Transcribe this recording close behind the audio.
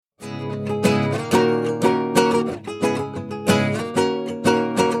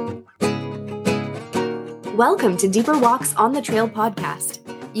Welcome to Deeper Walks on the Trail podcast.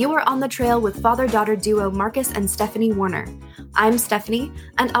 You are on the trail with father-daughter duo Marcus and Stephanie Warner. I'm Stephanie,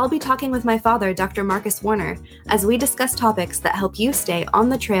 and I'll be talking with my father, Dr. Marcus Warner, as we discuss topics that help you stay on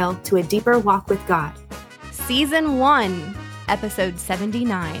the trail to a deeper walk with God. Season 1, Episode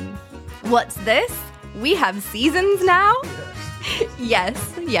 79. What's this? We have seasons now?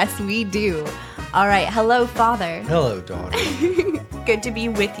 Yes, we do. All right, hello, Father. Hello, daughter. Good to be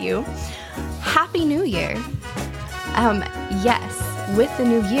with you. Happy New Year. Yes, with the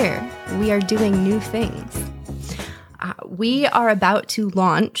new year, we are doing new things. We are about to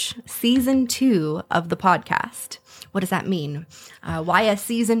launch Season 2 of the podcast. What does that mean? Why a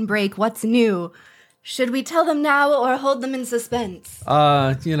season break? What's new? Should we tell them now or hold them in suspense?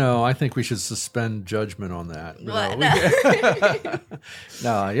 I think we should suspend judgment on that. What?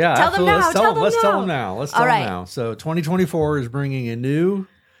 No, yeah. Tell them now. Let's tell them now. Let's tell them now. So 2024 is bringing a new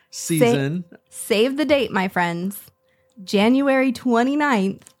season. Save the date, my friends. January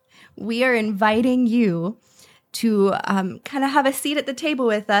 29th, we are inviting you to kind of have a seat at the table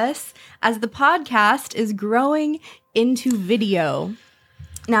with us as the podcast is growing into video.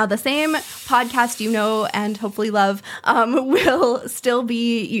 Now, the same podcast you know and hopefully love will still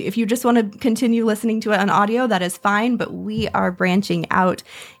be, if you just want to continue listening to it on audio, that is fine, but we are branching out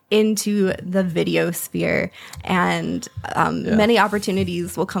into the video sphere, and many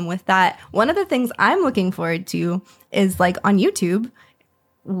opportunities will come with that. One of the things I'm looking forward to is, like, on YouTube,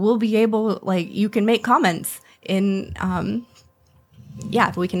 we'll be able, you can make comments in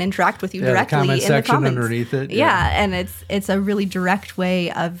we can interact with you directly the comment in section the comments underneath it. Yeah, and it's a really direct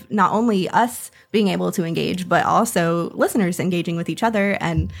way of not only us being able to engage, but also listeners engaging with each other,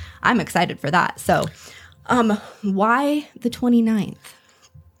 and I'm excited for that. So, why the 29th?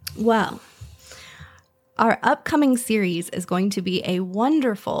 Well, our upcoming series is going to be a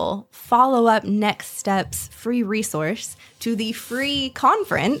wonderful follow-up next steps free resource to the free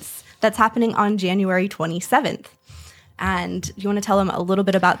conference that's happening on January 27th. And do you want to tell them a little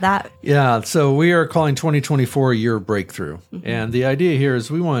bit about that? Yeah, so we are calling 2024 a year of breakthrough. Mm-hmm. And the idea here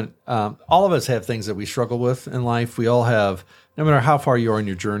is we want, all of us have things that we struggle with in life. We all have, no matter how far you are in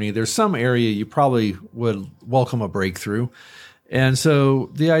your journey, there's some area you probably would welcome a breakthrough. And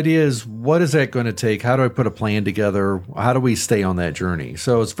so the idea is, what is that going to take? How do I put a plan together? How do we stay on that journey?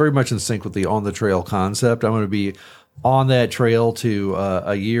 So it's very much in sync with the on the trail concept. I'm going to be on that trail to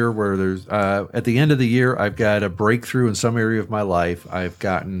a year where there's at the end of the year, I've got a breakthrough in some area of my life. I've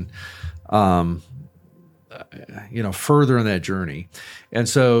gotten, further in that journey. And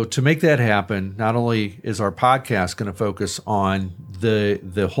so to make that happen, not only is our podcast going to focus on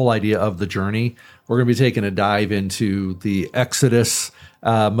the whole idea of the journey, we're going to be taking a dive into the Exodus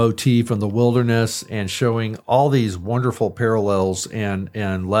motif from the wilderness and showing all these wonderful parallels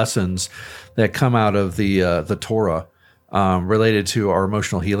and lessons that come out of the Torah related to our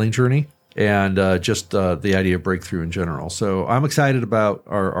emotional healing journey and just the idea of breakthrough in general. So I'm excited about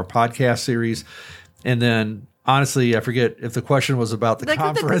our podcast series. And then, honestly, I forget if the question was about the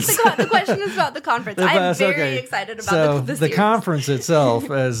conference. The question is about the conference. I'm very excited about the series. Conference itself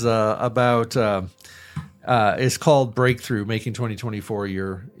is about it's called Breakthrough, making 2024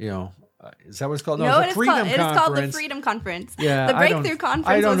 your, is that what it's called? No, it's called the Freedom Conference. Yeah, the Breakthrough Conference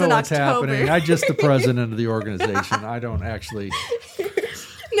I don't know was in what's October. Happening. I'm just the president of the organization. I don't actually.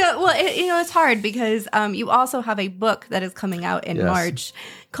 No, well, it's hard because you also have a book that is coming out in March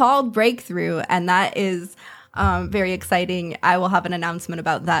called Breakthrough, and that is very exciting. I will have an announcement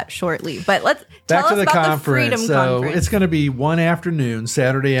about that shortly. But let's tell us about the Freedom Conference. It's going to be one afternoon,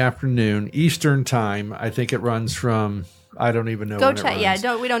 Saturday afternoon, Eastern time. I think it runs from, I don't even know when it runs.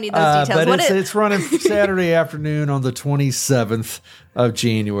 Yeah, we don't need those details. But it's running Saturday afternoon on the 27th of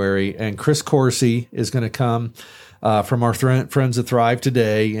January, and Chris Corsi is going to come from our friends at Thrive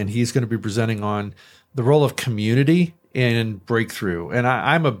Today, and he's going to be presenting on the role of community in breakthrough. And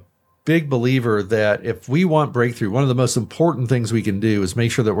I'm a big believer that if we want breakthrough, one of the most important things we can do is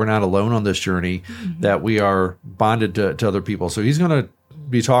make sure that we're not alone on this journey, that we are bonded to other people. So he's going to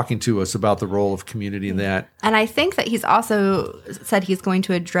be talking to us about the role of community in that. And I think that he's also said he's going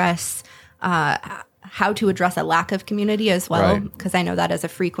to address how to address a lack of community as well, because I know that is a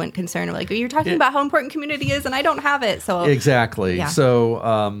frequent concern. You're talking about how important community is, and I don't have it. So exactly. Yeah.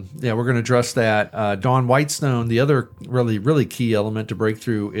 So we're going to address that. Dawn Whitestone, the other really, really key element to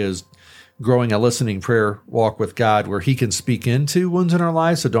breakthrough is growing a listening prayer walk with God, where He can speak into wounds in our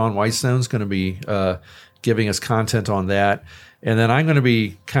lives. So Dawn Whitestone's going to be giving us content on that, and then I'm going to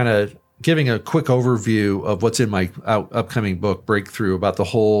be kind of giving a quick overview of what's in my upcoming book, Breakthrough, about the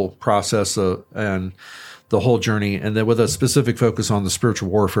whole process and the whole journey, and then with a specific focus on the spiritual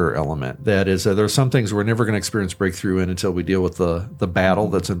warfare element. That is, there are some things we're never going to experience breakthrough in until we deal with the battle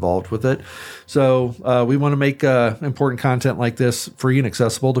that's involved with it. So we want to make important content like this free and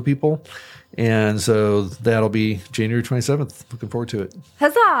accessible to people. And so that'll be January 27th. Looking forward to it.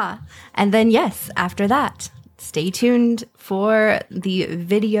 Huzzah! And then, yes, after that, stay tuned for the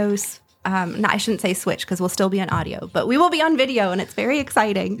videos. No, I shouldn't say switch because we'll still be on audio, but we will be on video, and it's very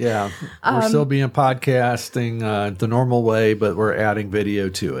exciting. Yeah, we're still being podcasting the normal way, but we're adding video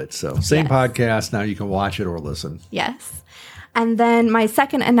to it. So same podcast, now you can watch it or listen. Yes. And then my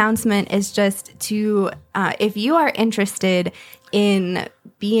second announcement is just to, if you are interested in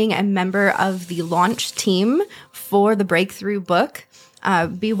being a member of the launch team for the Breakthrough book,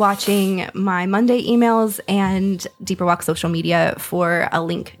 be watching my Monday emails and Deeper Walk social media for a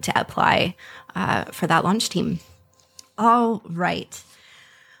link to apply for that launch team. All right.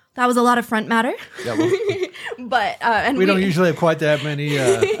 That was a lot of front matter. Yeah, well, but and we don't usually have quite that many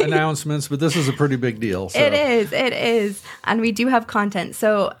announcements, but this is a pretty big deal. So. It is. And we do have content.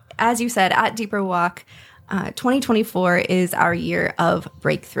 So as you said, at Deeper Walk, 2024 is our year of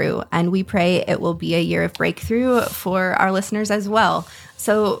breakthrough, and we pray it will be a year of breakthrough for our listeners as well.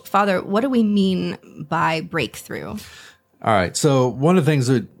 So, Father, what do we mean by breakthrough? All right. So one of the things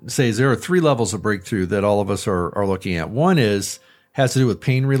that say is there are 3 levels of breakthrough that all of us are looking at. One has to do with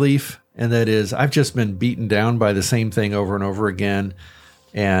pain relief, and that is I've just been beaten down by the same thing over and over again,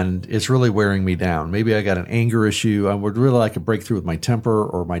 and it's really wearing me down. Maybe I got an anger issue. I would really like a breakthrough with my temper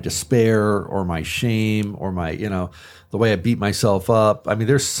or my despair or my shame or my, the way I beat myself up. I mean,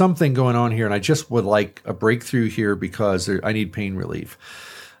 there's something going on here, and I just would like a breakthrough here because I need pain relief.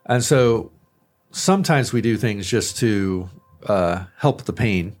 And so sometimes we do things just to help the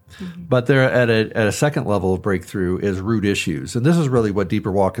pain, but they're at a second level of breakthrough is root issues. And this is really what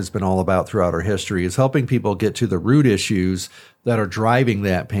Deeper Walk has been all about throughout our history, is helping people get to the root issues that are driving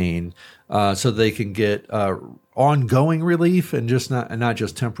that pain, so they can get ongoing relief and not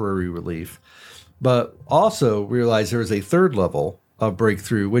just temporary relief. But also realize there is a third level of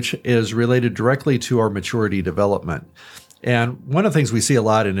breakthrough, which is related directly to our maturity development. And one of the things we see a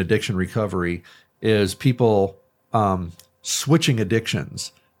lot in addiction recovery is people switching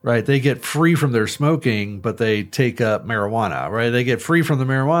addictions, right? They get free from their smoking, but they take up marijuana, right? They get free from the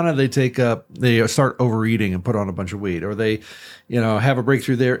marijuana, they start overeating and put on a bunch of weight, or they, have a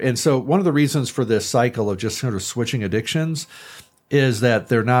breakthrough there. And so one of the reasons for this cycle of just sort of switching addictions is that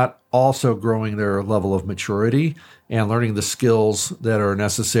they're not also growing their level of maturity and learning the skills that are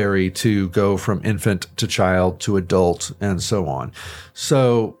necessary to go from infant to child to adult and so on.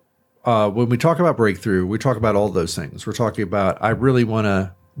 So when we talk about breakthrough, we talk about all those things. We're talking about, I really want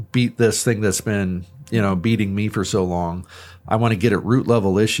to beat this thing that's been, beating me for so long. I want to get at root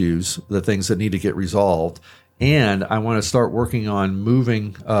level issues, the things that need to get resolved. And I want to start working on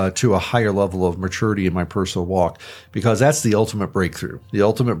moving to a higher level of maturity in my personal walk, because that's the ultimate breakthrough. The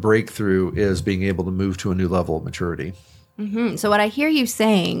ultimate breakthrough is being able to move to a new level of maturity. Mm-hmm. So what I hear you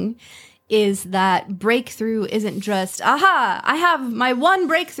saying is that breakthrough isn't just, I have my one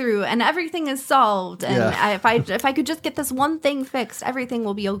breakthrough and everything is solved. And if I could just get this one thing fixed, everything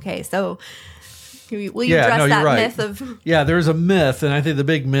will be okay. So will you address that myth of... Yeah, there's a myth, and I think the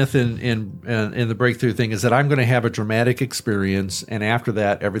big myth in the breakthrough thing is that I'm going to have a dramatic experience, and after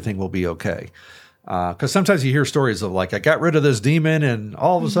that, everything will be okay. Because sometimes you hear stories of like, I got rid of this demon and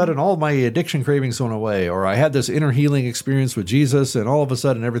all of a sudden all my addiction cravings went away, or I had this inner healing experience with Jesus and all of a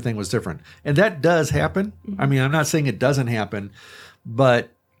sudden everything was different. And that does happen. I mean, I'm not saying it doesn't happen, but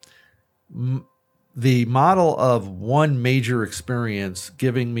the model of one major experience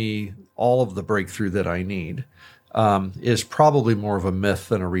giving me all of the breakthrough that I need is probably more of a myth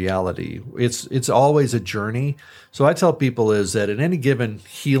than a reality. It's always a journey. So I tell people is that in any given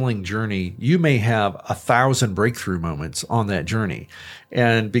healing journey, you may have 1,000 breakthrough moments on that journey.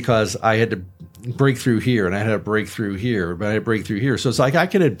 And because I had to break through here and I had a breakthrough here, but I had a breakthrough here. So it's like I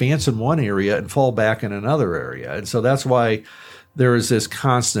can advance in one area and fall back in another area. And so that's why there is this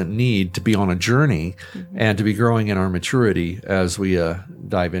constant need to be on a journey and to be growing in our maturity as we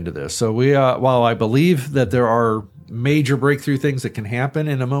dive into this. So while I believe that there are major breakthrough things that can happen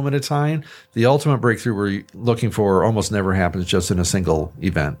in a moment of time, the ultimate breakthrough we're looking for almost never happens just in a single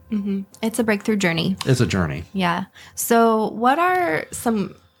event. Mm-hmm. It's a breakthrough journey. It's a journey. Yeah. So are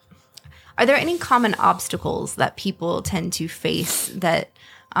there any common obstacles that people tend to face that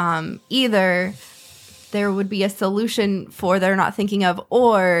either there would be a solution for they're not thinking of,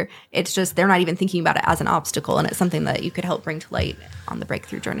 or it's just they're not even thinking about it as an obstacle and it's something that you could help bring to light on the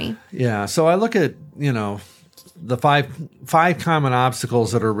breakthrough journey? Yeah. So I look at, the five common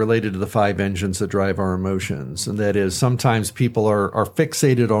obstacles that are related to the five engines that drive our emotions. And that is sometimes people are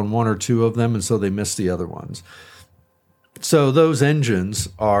fixated on one or two of them, and so they miss the other ones. So those engines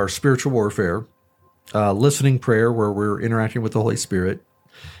are spiritual warfare, listening prayer, where we're interacting with the Holy Spirit,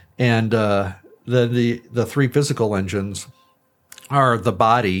 and the three physical engines are the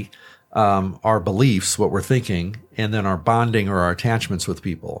body, our beliefs, what we're thinking, and then our bonding or our attachments with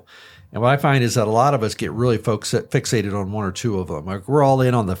people. And what I find is that a lot of us get really fixated on one or two of them. Like, we're all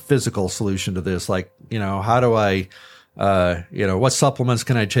in on the physical solution to this. Like, how do I, what supplements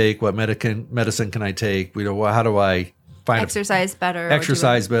can I take? What medicine can I take? How do I find exercise better?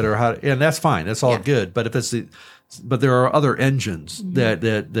 Exercise better. And that's fine. That's all good. But but there are other engines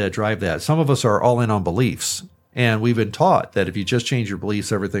that drive that. Some of us are all in on beliefs. And we've been taught that if you just change your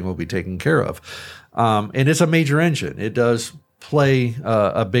beliefs, everything will be taken care of. And it's a major engine. It does play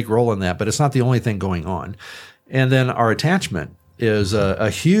a big role in that, but it's not the only thing going on. And then our attachment is a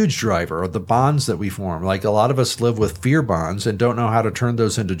huge driver of the bonds that we form. Like, a lot of us live with fear bonds and don't know how to turn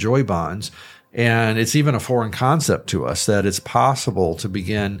those into joy bonds. And it's even a foreign concept to us that it's possible to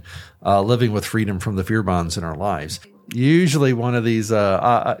begin living with freedom from the fear bonds in our lives. Usually one of these,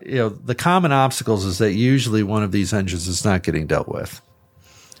 the common obstacles is that usually one of these engines is not getting dealt with.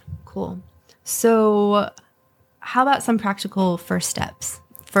 Cool. So how about some practical first steps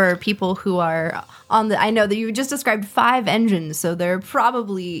for people who are I know that you just described 5 engines, so there are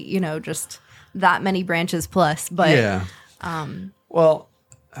probably, just that many branches plus, but. Yeah.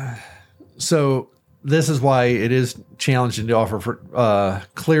 So this is why it is challenging to offer for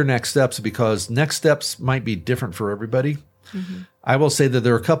clear next steps, because next steps might be different for everybody. Mm-hmm. I will say that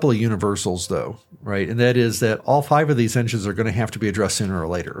there are a couple of universals, though, right? And that is that all 5 of these engines are going to have to be addressed sooner or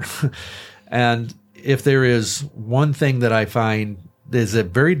later. And if there is one thing that I find is it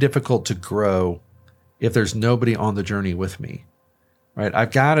very difficult to grow if there's nobody on the journey with me, right?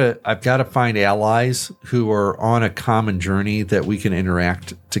 I've got to find allies who are on a common journey that we can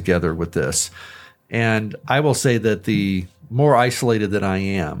interact together with this. And I will say that the more isolated that I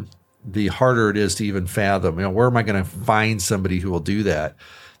am, the harder it is to even fathom, where am I going to find somebody who will do that?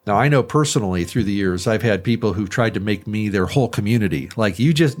 Now, I know personally through the years, I've had people who've tried to make me their whole community. Like,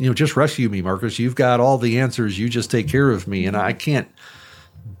 you just rescue me, Marcus. You've got all the answers. You just take care of me. And I can't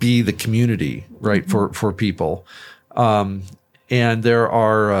be the community, right, for people. And there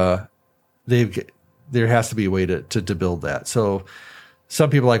are, there has to be a way to build that. So some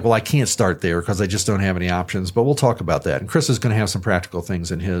people are like, well, I can't start there because I just don't have any options, but we'll talk about that. And Chris is going to have some practical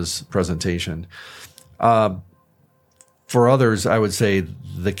things in his presentation. For others, I would say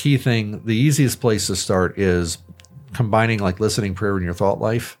the key thing, the easiest place to start is combining like listening prayer in your thought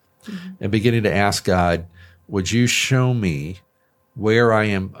life and beginning to ask God, would you show me where I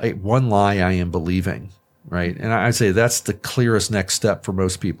am, one lie I am believing, right? And I'd say that's the clearest next step for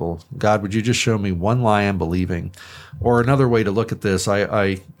most people. God, would you just show me one lie I'm believing? Or another way to look at this,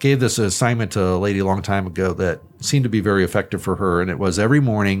 I gave this assignment to a lady a long time ago that seemed to be very effective for her. And it was every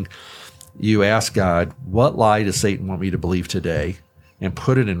morning you ask God, what lie does Satan want me to believe today? And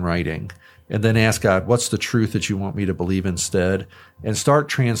put it in writing. And then ask God, what's the truth that you want me to believe instead? And start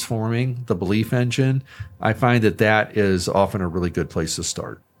transforming the belief engine. I find that is often a really good place to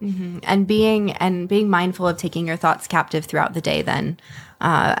start. Mm-hmm. And being mindful of taking your thoughts captive throughout the day. Then,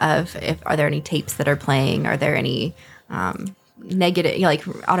 are there any tapes that are playing? Are there any negative, like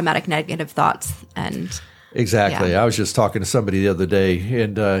automatic negative thoughts? And exactly. Yeah. I was just talking to somebody the other day,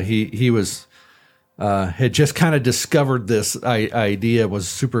 and he was had just kind of discovered this idea. Was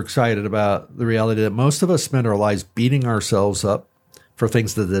super excited about the reality that most of us spend our lives beating ourselves up for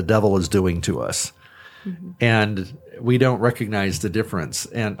things that the devil is doing to us. Mm-hmm. And we don't recognize the difference.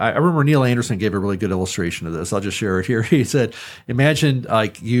 And I remember Neil Anderson gave a really good illustration of this. I'll just share it here. He said, imagine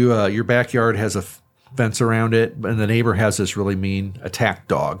like your backyard has a fence around it, and the neighbor has this really mean attack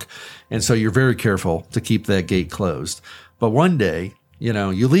dog. And so you're very careful to keep that gate closed. But one day,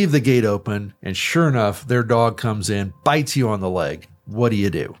 you leave the gate open, and sure enough, their dog comes in, bites you on the leg. What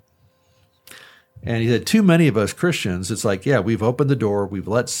do? And he said, too many of us Christians, it's like, yeah, we've opened the door, we've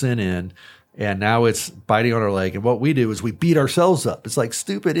let sin in, and now it's biting on our leg. And what we do is we beat ourselves up. It's like,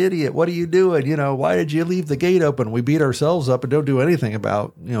 stupid idiot, what are you doing? Why did you leave the gate open? We beat ourselves up and don't do anything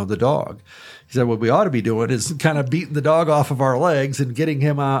about, the dog. He said, what we ought to be doing is kind of beating the dog off of our legs and getting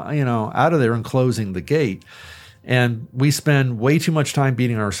him out, out of there and closing the gate. And we spend way too much time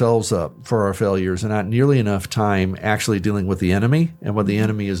beating ourselves up for our failures and not nearly enough time actually dealing with the enemy and what the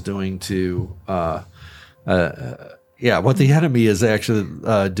enemy is doing to, what the enemy is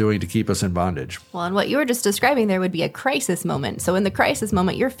actually doing to keep us in bondage. Well, and what you were just describing there would be a crisis moment. So in the crisis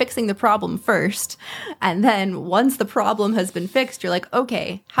moment, you're fixing the problem first. And then once the problem has been fixed, you're like,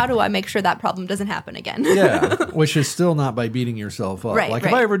 okay, how do I make sure that problem doesn't happen again? Yeah, which is still not by beating yourself up.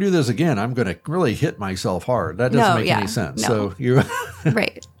 If I ever do this again, I'm going to really hit myself hard. That doesn't make any sense. No. So you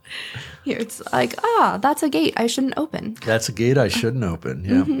right. Here it's like, that's a gate I shouldn't open. That's a gate I shouldn't open.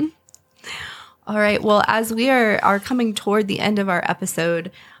 Yeah. Mm-hmm. All right. Well, as we are coming toward the end of our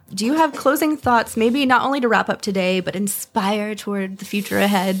episode, do you have closing thoughts, maybe not only to wrap up today, but inspire toward the future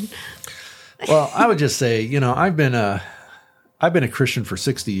ahead? Well, I would just say, I've been a Christian for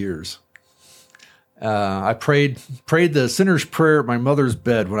 60 years. I prayed the sinner's prayer at my mother's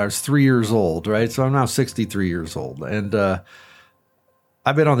bed when I was 3 years old, right? So I'm now 63 years old. And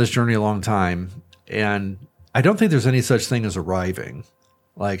I've been on this journey a long time. And I don't think there's any such thing as arriving.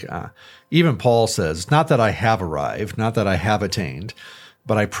 Like even Paul says, not that I have arrived, not that I have attained,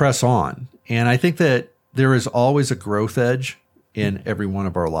 but I press on. And I think that there is always a growth edge in every one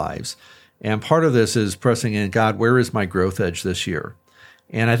of our lives. And part of this is pressing in, God, where is my growth edge this year?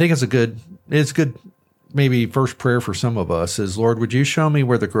 And I think it's good, maybe first prayer for some of us is, Lord, would you show me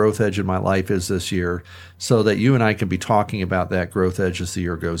where the growth edge in my life is this year so that you and I can be talking about that growth edge as the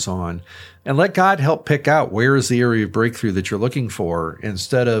year goes on. And let God help pick out where is the area of breakthrough that you're looking for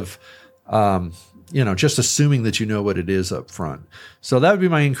instead of, just assuming that you know what it is up front. So that would be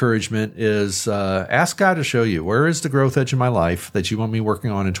my encouragement is ask God to show you where is the growth edge in my life that you want me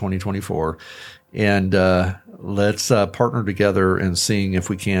working on in 2024. And let's partner together in seeing if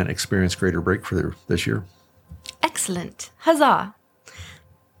we can experience greater breakthrough this year. Excellent. Huzzah.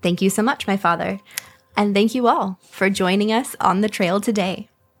 Thank you so much, my Father. And thank you all for joining us on the trail today.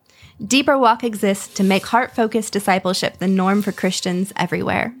 Deeper Walk exists to make heart-focused discipleship the norm for Christians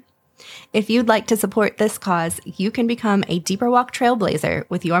everywhere. If you'd like to support this cause, you can become a Deeper Walk Trailblazer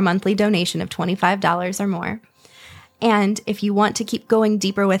with your monthly donation of $25 or more. And if you want to keep going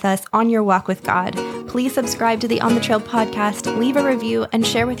deeper with us on your walk with God, please subscribe to the On the Trail podcast, leave a review, and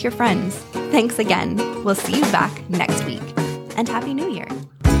share with your friends. Thanks again. We'll see you back next week. And Happy New Year.